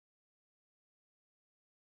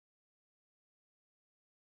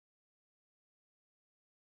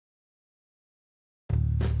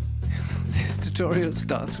This tutorial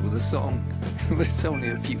starts with a song, but it's only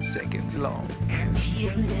a few seconds long.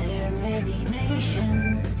 Computer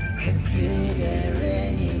animation. Computer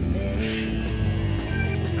animation.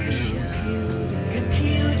 Computer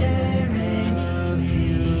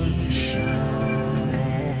animation.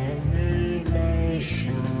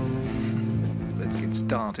 Let's get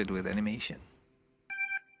started with animation.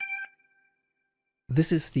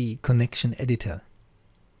 This is the connection editor,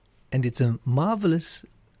 and it's a marvelous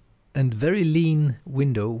and very lean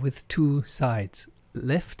window with two sides.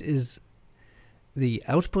 Left is the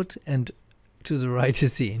output and to the right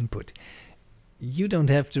is the input. You don't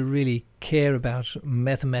have to really care about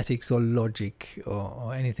mathematics or logic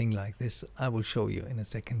or anything like this. I will show you in a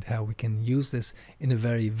second how we can use this in a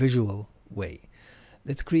very visual way.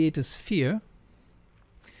 Let's create a sphere.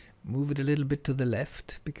 Move it a little bit to the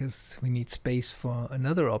left because we need space for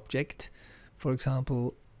another object. For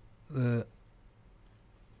example, the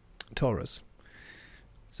torus.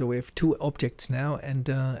 So we have two objects now, and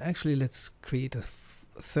actually let's create a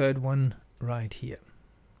third one right here.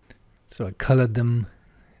 So I colored them,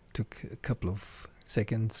 took a couple of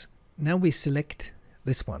seconds. Now we select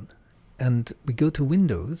this one and we go to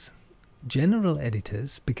Windows, General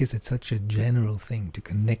Editors, because it's such a general thing to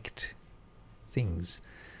connect things.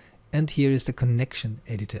 And here is the connection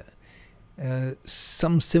editor.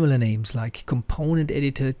 Some similar names like component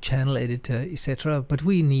editor, channel editor, etc. But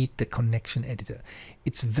we need the connection editor.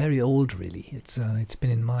 It's very old, really. It's been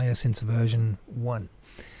in Maya since version 1.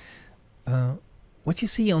 What you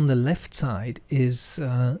see on the left side is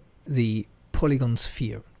the polygon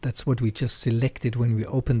sphere. That's what we just selected when we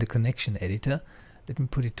opened the connection editor. Let me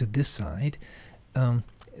put it to this side.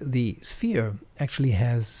 The sphere actually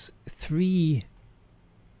has 3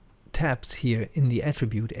 tabs here in the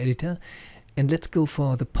attribute editor, and let's go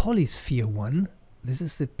for the polysphere one. This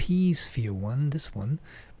is the P sphere one, this one,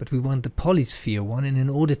 but we want the polysphere one, and in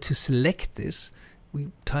order to select this we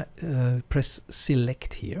press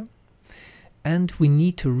select here, and we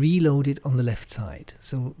need to reload it on the left side.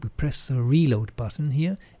 So we press the reload button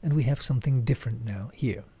here and we have something different now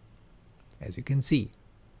here, as you can see.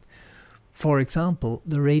 For example,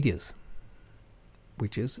 the radius,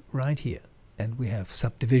 which is right here. And we have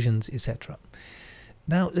subdivisions, etc.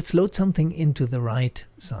 Now let's load something into the right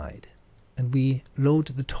side, and we load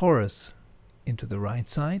the torus into the right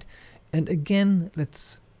side, and again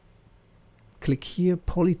let's click here,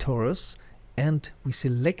 polytorus, and we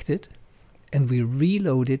select it and we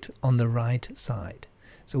reload it on the right side.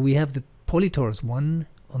 So we have the polytorus one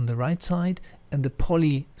on the right side and the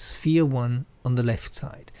polysphere one on the left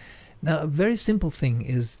side. Now a very simple thing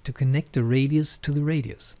is to connect the radius to the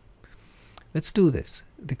radius. Let's do this.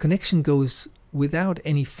 The connection goes without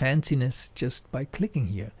any fanciness just by clicking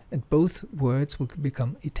here, and both words will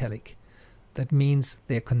become italic. That means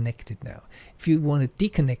they're connected now. If you want to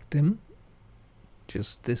deconnect them,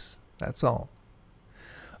 just this, that's all.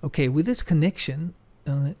 Okay, with this connection,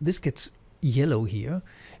 this gets yellow here,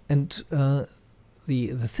 and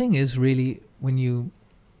the thing is really when you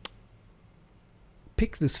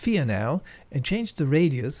pick the sphere now and change the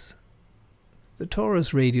radius, the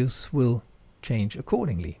torus radius will change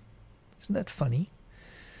accordingly. Isn't that funny?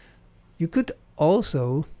 You could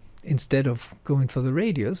also, instead of going for the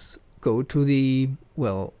radius, go to the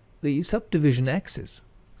subdivision axis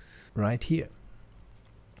right here.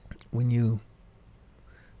 When you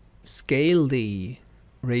scale the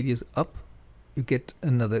radius up, you get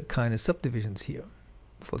another kind of subdivisions here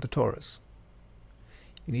for the torus.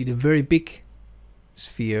 You need a very big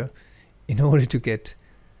sphere in order to get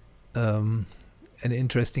an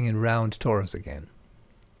interesting and round torus again,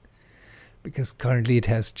 because currently it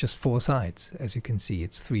has just 4 sides. As you can see,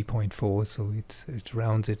 it's 3.4, so it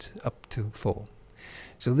rounds it up to 4.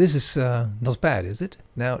 So this is not bad, is it?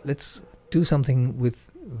 Now let's do something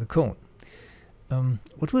with the cone.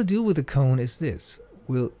 What we'll do with the cone is this.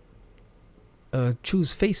 We'll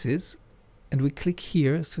choose faces, and we click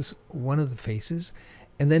here, so one of the faces,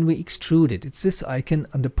 and then we extrude it. It's this icon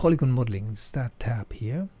under polygon modeling. It's that tab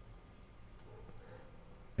here.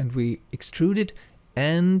 And we extrude it,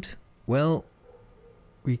 and well,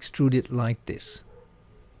 we extrude it like this.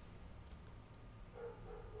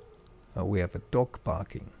 We have a dog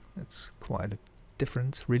barking. That's quite a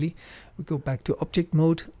difference, really. We go back to object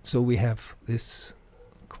mode, so we have this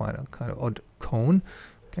quite a kind of odd cone.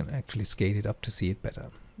 Can actually scale it up to see it better,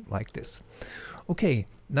 like this. Okay,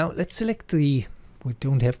 now let's select the. We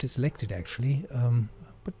don't have to select it actually.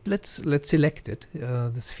 But let's select it,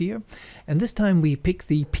 the sphere, and this time we pick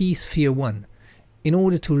the P sphere 1. In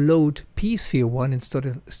order to load P sphere 1 instead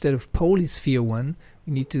of polysphere 1,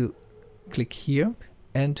 we need to click here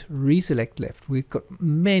and reselect left. We've got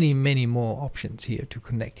many more options here to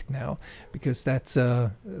connect now, because that's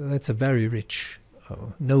a very rich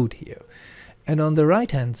node here. And on the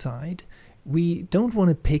right hand side, we don't want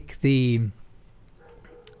to pick the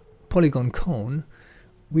polygon cone,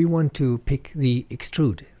 we want to pick the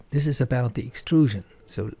extrude. This is about the extrusion.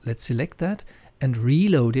 So let's select that and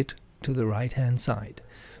reload it to the right hand side.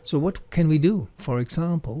 So what can we do? For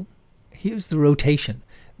example, here's the rotation.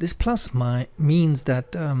 This plus means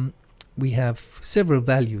that we have several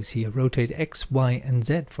values here, rotate X, Y and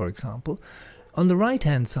Z, for example. On the right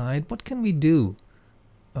hand side, what can we do?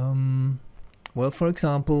 Well, for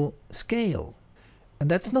example, scale. And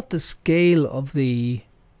that's not the scale of the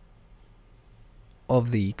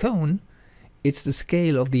cone, it's the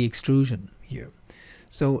scale of the extrusion here.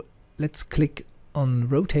 So let's click on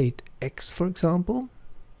rotate X, for example,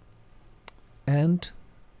 and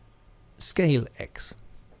scale X.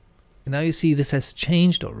 And now you see this has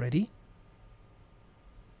changed already.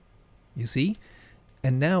 You see?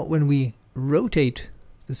 And now when we rotate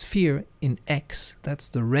the sphere in X, that's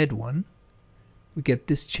the red one, we get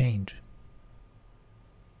this change.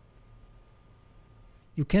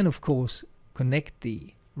 You can, of course, connect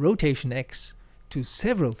the rotation X to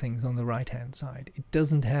several things on the right hand side. It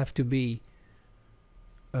doesn't have to be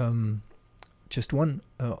just one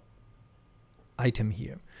item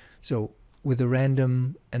here. So with the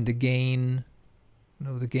random and the gain,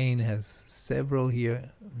 the gain has several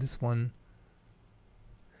here, this one,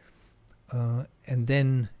 and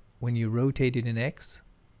then when you rotate it in X,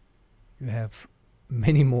 you have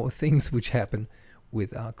many more things which happen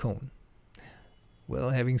with our cone. Well,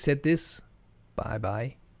 having said this, bye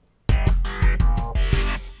bye.